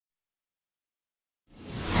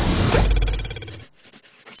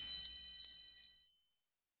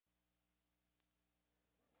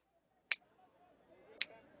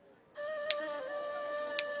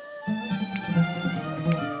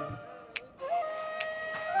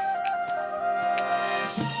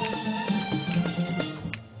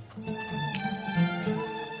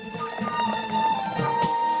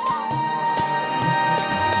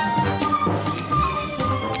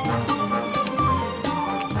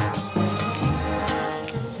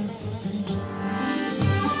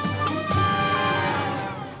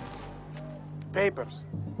$5.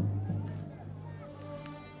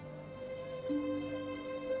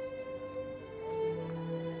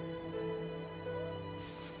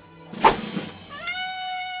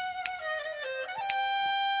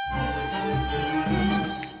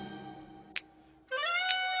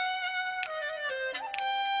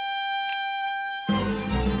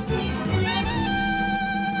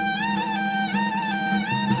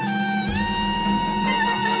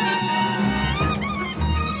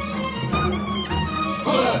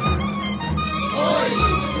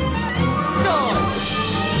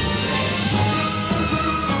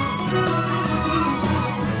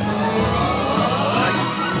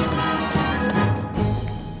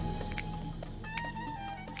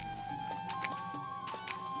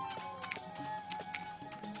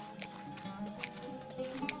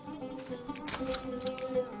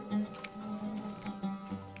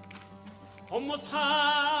 Hummus Hut!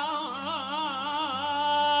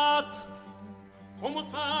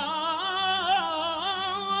 Hummus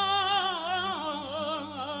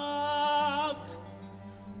Hut!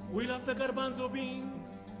 We love the garbanzo bean.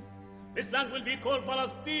 This land will be called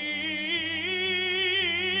Palestine.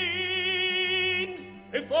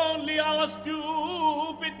 If only our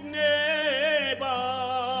stupid neighbor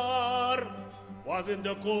wasn't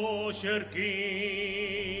the Kosher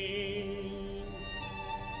King.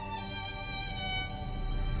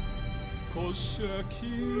 Kosher King,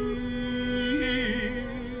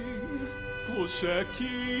 Kosher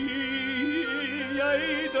King,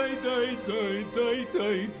 ay, day, day, day, day,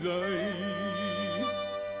 day, day.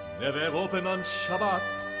 Never open on Shabbat.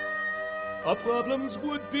 Our problems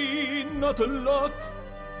would be not a lot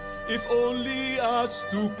if only our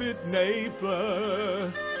stupid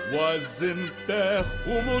neighbor wasn't the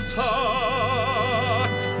Hummus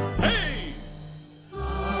Hut. Hey!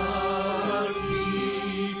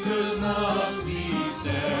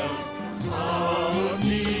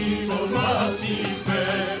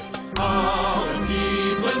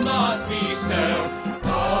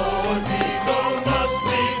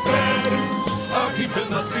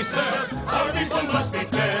 Our people must be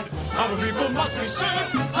fed. Our people must be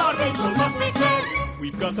served. Our people must be fed.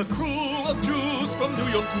 We've got a crew of Jews from New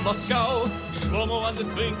York to Moscow. Shlomo on the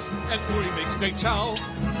drinks, and Uri makes great chow.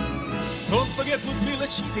 Don't forget Ludmila,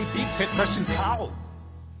 she's a big fat Russian cow.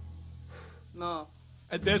 No.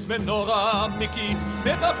 And there's Menorah, Mickey,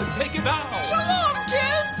 step up and take it out. Shalom,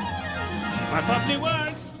 kids! My family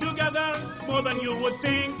works together more than you would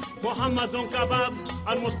think. Muhammad's on kebabs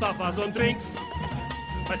and Mustafa's on drinks.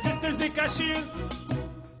 My sister's the cashier,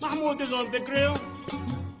 Mahmoud is on the grill.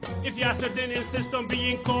 If Yasser didn't insist on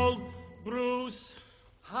being called Bruce,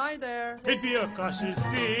 Hi there. he'd be a cautious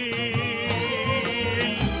deal.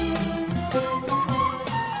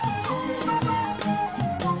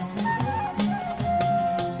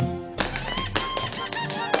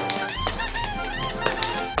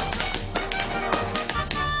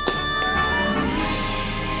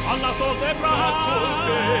 Allah told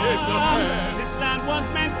Abraham, this land was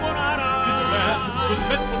meant for Arabs. This land was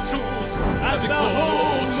meant for Jews and the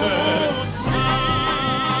Hummus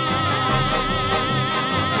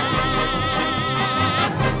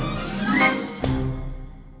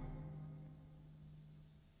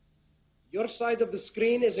Your side of the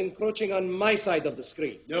screen is encroaching on my side of the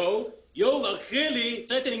screen. No, you are clearly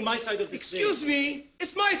threatening my side of the screen. Excuse me,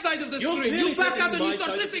 it's my side of the You're screen. clearly You back out threatening and you my start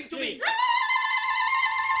side of the listening to me. screen.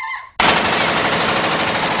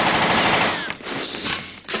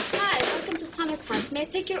 Hi, welcome to Hummus Hut. May I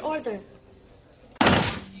take your order?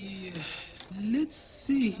 Let's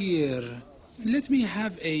see here. Let me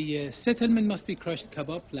have a settlement must be crushed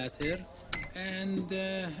kebab platter and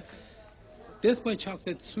death by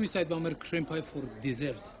chocolate suicide bomber cream pie for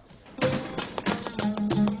dessert.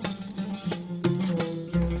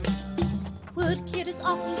 Word kid is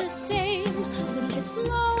often the same, a little bit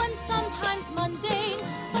slow and sometimes mundane,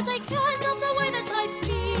 but I can't help the way that I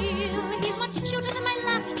feel. He's much cuter than my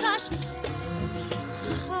last crush,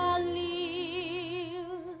 Khalil.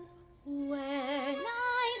 When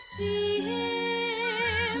I see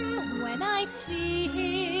him, when I see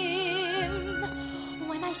him,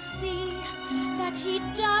 when I see that he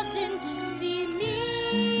doesn't see me,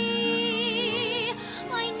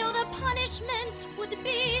 I know the punishment would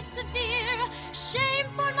be severe. Shame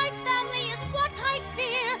for my family is what I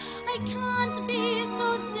fear. I can't be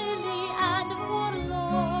so silly and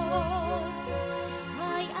forlorn.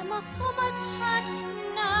 I am a Hummus Hut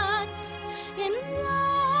nut in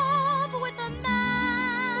love with a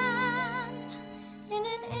man in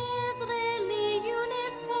an Israeli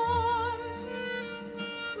uniform.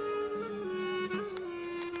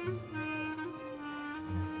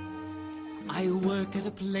 I work at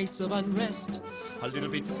a place of unrest, a little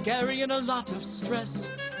bit scary and a lot of stress.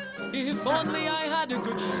 If only I had a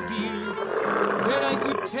good spiel, then I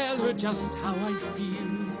could tell her just how I feel.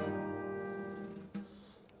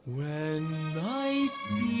 When I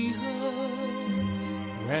see her,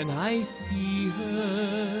 when I see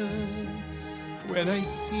her, when I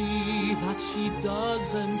see that she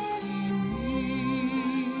doesn't see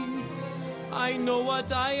me, I know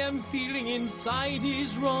what I am feeling inside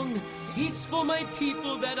is wrong. It's for my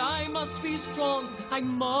people that I must be strong. I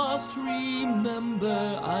must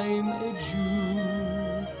remember I'm a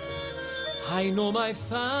Jew. I know my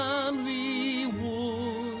family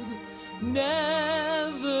would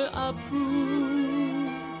never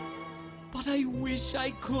approve, but I wish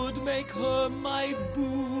I could make her my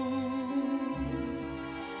boo.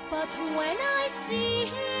 But when I see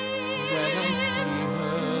him, When I see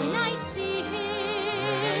her, when I see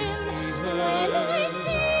him, when I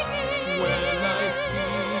see her, when I see him, when I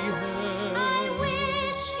see her, I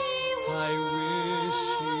wish he would. I wish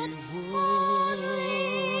he would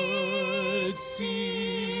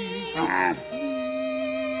see.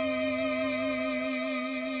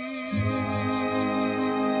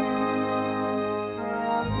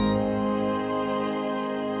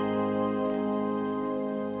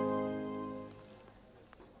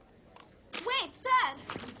 Wait, sir!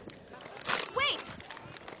 Wait!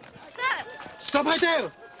 Sir! Stop right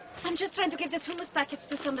there! I'm just trying to give this hummus package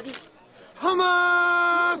to somebody.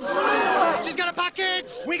 Hummus! She's got a package!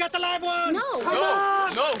 We got the live one! No! Come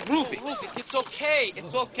on! No, Rufik, it's okay.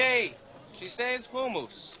 It's okay. She says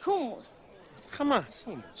hummus. Hummus. Hummus.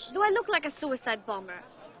 Hummus. Do I look like a suicide bomber?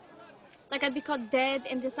 Like I'd be caught dead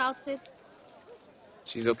in this outfit?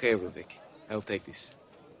 She's okay, Rufik. I'll take this.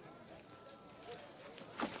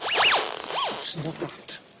 She's not worth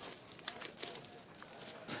it.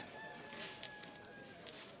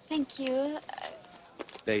 Thank you.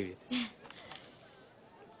 It's David.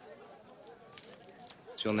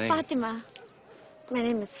 What's your name? Fatima. My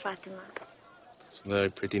name is Fatima. It's a very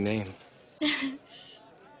pretty name.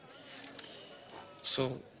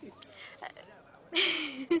 So,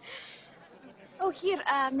 Oh, here,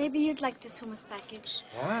 maybe you'd like this hummus package.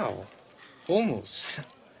 wow. Hummus.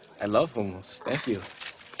 I love hummus. Thank you.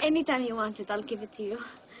 Anytime you want it, I'll give it to you.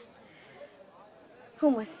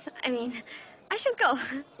 Hummus. I should go.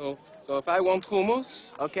 So if I want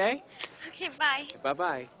hummus, okay? Okay, bye.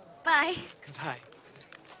 Bye-bye. Bye. Goodbye.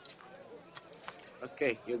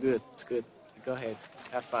 Okay, you're good. It's good. Go ahead.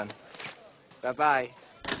 Have fun. Bye-bye.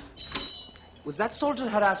 Was that soldier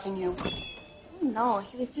harassing you? No,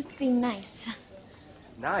 he was just being nice.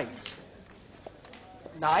 Nice.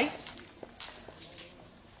 Nice?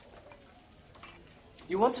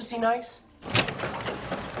 You want to see nice?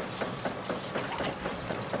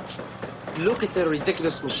 Look at the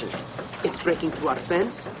ridiculous machine. It's breaking through our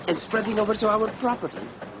fence and spreading over to our property.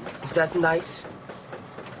 Is that nice?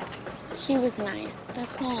 He was nice,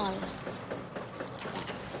 that's all.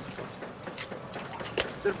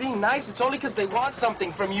 They're being nice. It's only because they want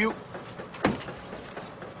something from you.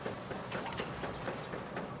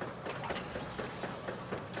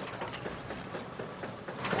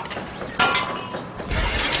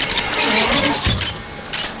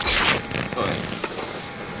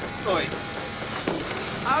 Oi.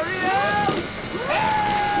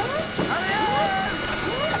 Ariel!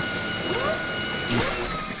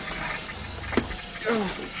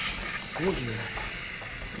 Thank you.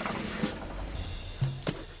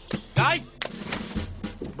 Guys!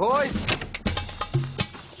 Boys!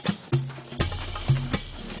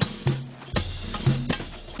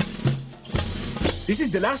 This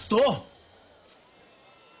is the last straw.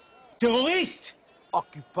 Terrorist!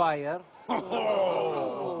 Occupier.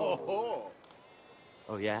 Oh,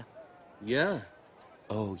 yeah? Yeah.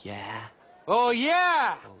 Oh, yeah? Oh,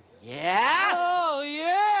 yeah! Yeah? Oh,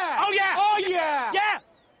 yeah! Oh, yeah! Oh, yeah! Yeah!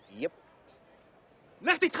 Yep.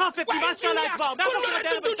 לך תתחפף, נמאס לך כבר. מה אתה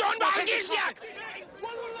מדבר בצורה?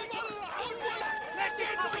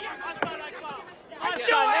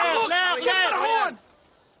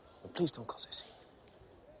 Please don't cause this.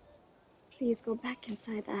 Please go back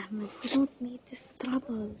inside, Ahmed. We don't need this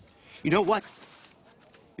trouble. You know what?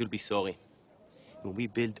 You'll be sorry. When we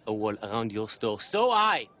build a wall around your store so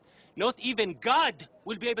high, not even God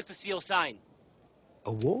will be able to see your sign.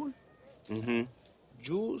 A wall? Mm-hmm.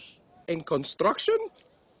 Jews in construction?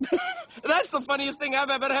 That's the funniest thing I've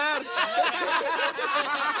ever heard.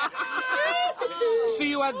 See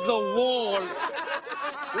you at the wall.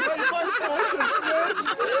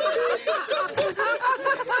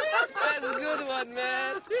 That's a good one,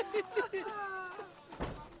 man.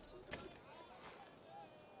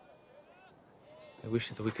 I wish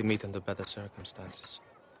that we could meet under better circumstances.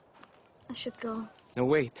 I should go. No,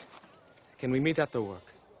 wait. Can we meet after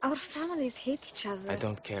work? Our families hate each other. I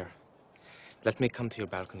don't care. Let me come to your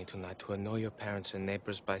balcony tonight to annoy your parents and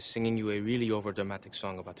neighbors by singing you a really overdramatic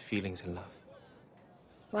song about feelings and love.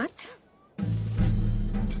 What?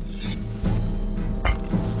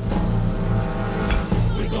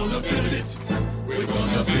 We're gonna build it. We're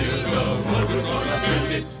gonna build a wall. We're gonna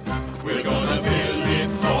build it. We're gonna build it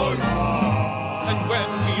for love. And when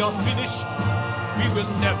we are finished, we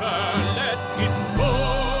will never let it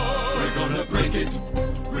fall. We're gonna break it.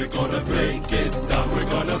 We're gonna break it down. We're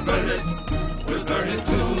gonna burn it. We'll burn it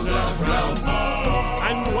to the ground.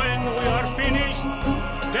 And when we are finished,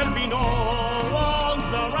 there'll be no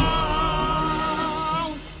walls around.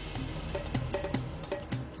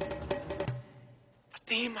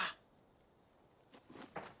 Fatima!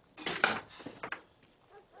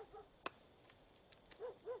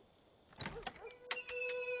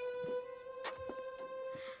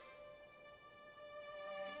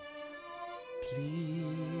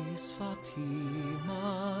 Please,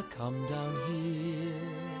 Fatima, come down here.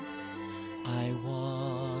 I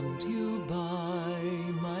want you by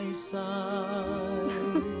my side.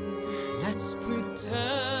 Let's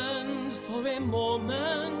pretend for a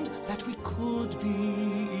moment that we could be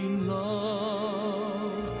in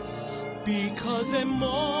love. Because a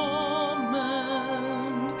moment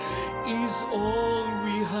is all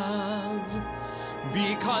we have.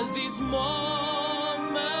 Because this moment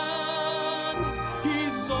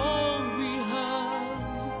is all we have.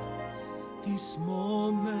 This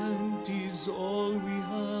moment is all we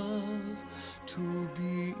have to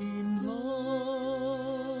be in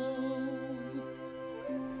love.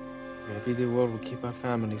 Maybe the war will keep our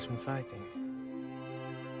families from fighting.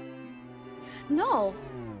 No.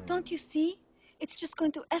 Don't you see? It's just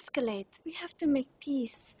going to escalate. We have to make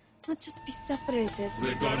peace, not just be separated.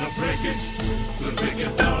 We're gonna break it. We'll break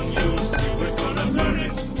it down, you'll see. We're gonna burn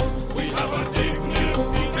it. We have a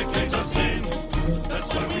dignity they can't just sing.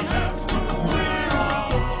 That's why we have to win.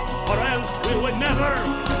 Or else we would never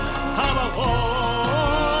have a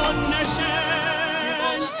own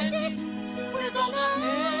nation. We're gonna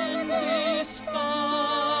end this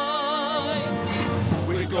fight.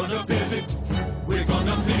 We're gonna build it. We're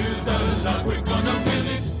gonna build a lot. We're gonna build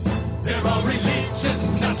it. There are religious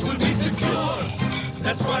class will be secure.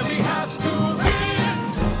 That's why we have to win.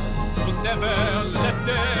 We'll never let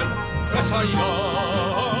them crush our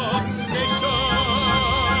young nation.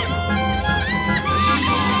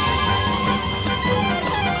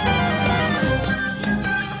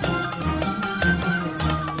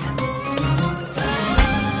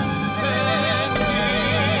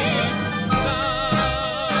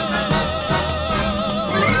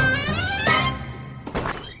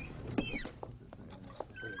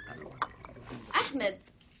 Ahmed,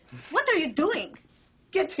 what are you doing?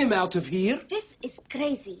 Get him out of here. This is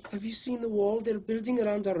crazy. Have you seen the wall they're building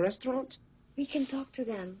around our restaurant? We can talk to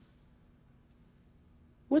them.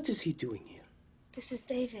 What is he doing here? This is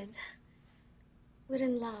David. We're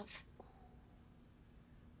in love.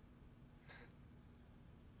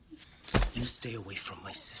 You stay away from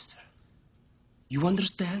my sister. You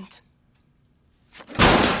understand?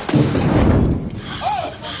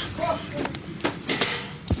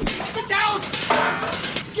 Get down!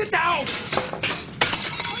 Get down!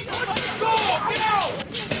 Go! Get out!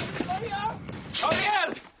 Ariel!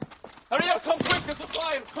 Ariel, come quick! There's a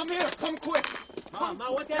fire! Come here! Come quick!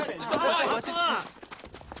 Mama, what happened? There's a fire!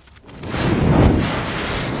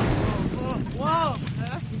 Wow!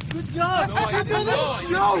 Good job! No, I didn't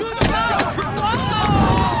know. Good job!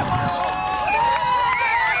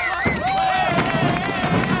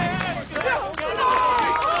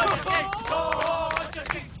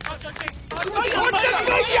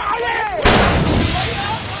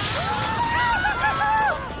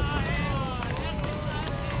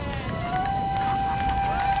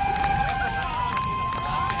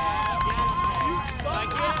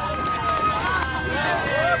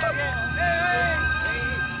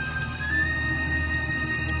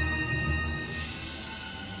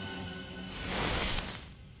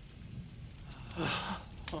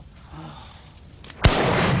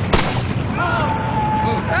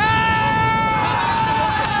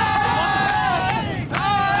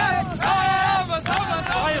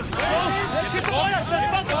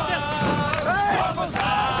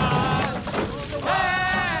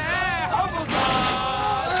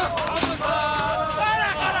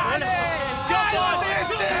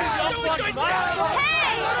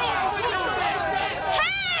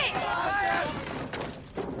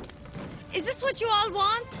 Is this what you all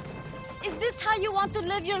want? Is this how you want to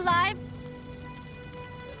live your lives?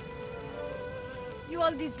 You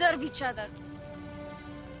all deserve each other.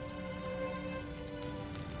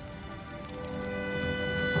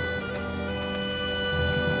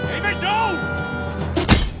 David, no!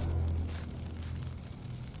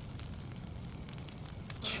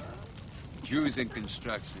 Jews in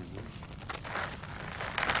construction.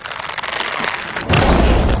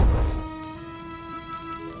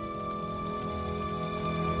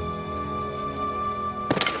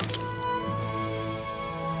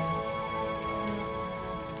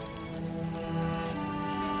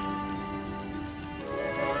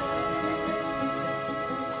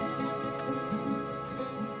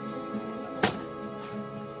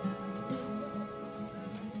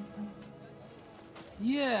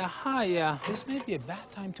 Yeah, hi. This may be a bad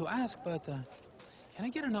time to ask, but can I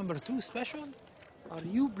get a number 2 special? Are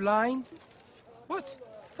you blind? What?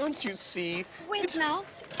 Don't you see? Wait now.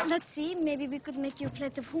 Let's see. Maybe we could make you a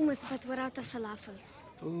plate of hummus, but without the falafels.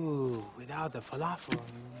 Ooh, without the falafel.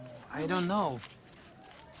 I don't know.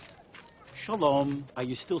 Shalom. Are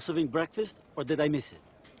you still serving breakfast, or did I miss it?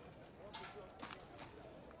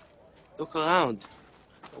 Look around.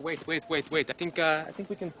 Wait. I think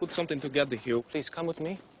we can put something together here. Please come with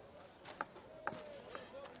me.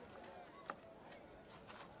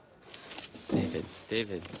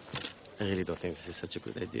 David, I really don't think this is such a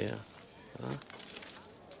good idea. Huh?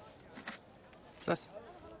 Plus,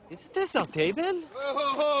 Isn't this our table?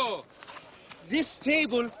 oh, this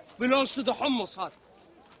table belongs to the Hummus Hut.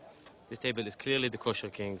 This table is clearly the Kosher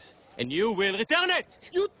King's, and you will return it!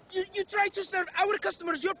 You try to serve our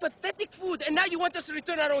customers your pathetic food, and now you want us to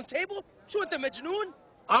return our own table? Shoot the Majnoon?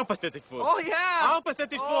 Our pathetic food. Oh, yeah. Our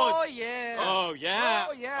pathetic food. Oh, yeah. Oh, yeah.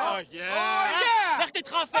 Oh, yeah. Oh, yeah. Oh, yeah. לך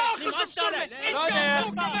תתחפש, נמאס עליי.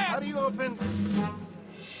 How do you open?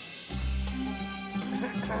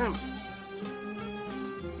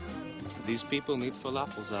 These people need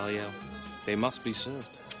falafels, Ariel. They must be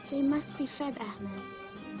served. They must be fed, Ahmed.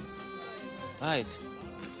 Right.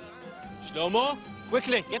 Shlomo,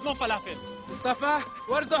 quickly, get more falafels. Mustafa,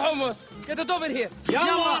 where's the hummus? Get it over here.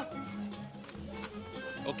 Yalla!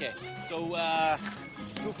 Okay, so,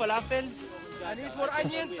 2 falafels. I need more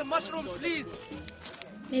onions and mushrooms, please.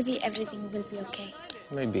 Maybe everything will be okay.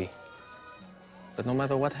 Maybe. But no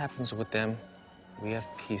matter what happens with them, we have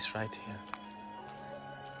peace right here.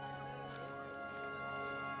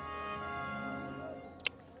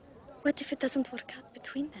 What if it doesn't work out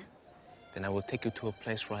between them? Then I will take you to a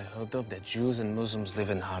place where I heard of that Jews and Muslims live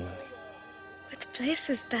in harmony. What place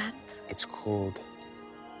is that? It's called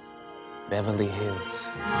Beverly Hills.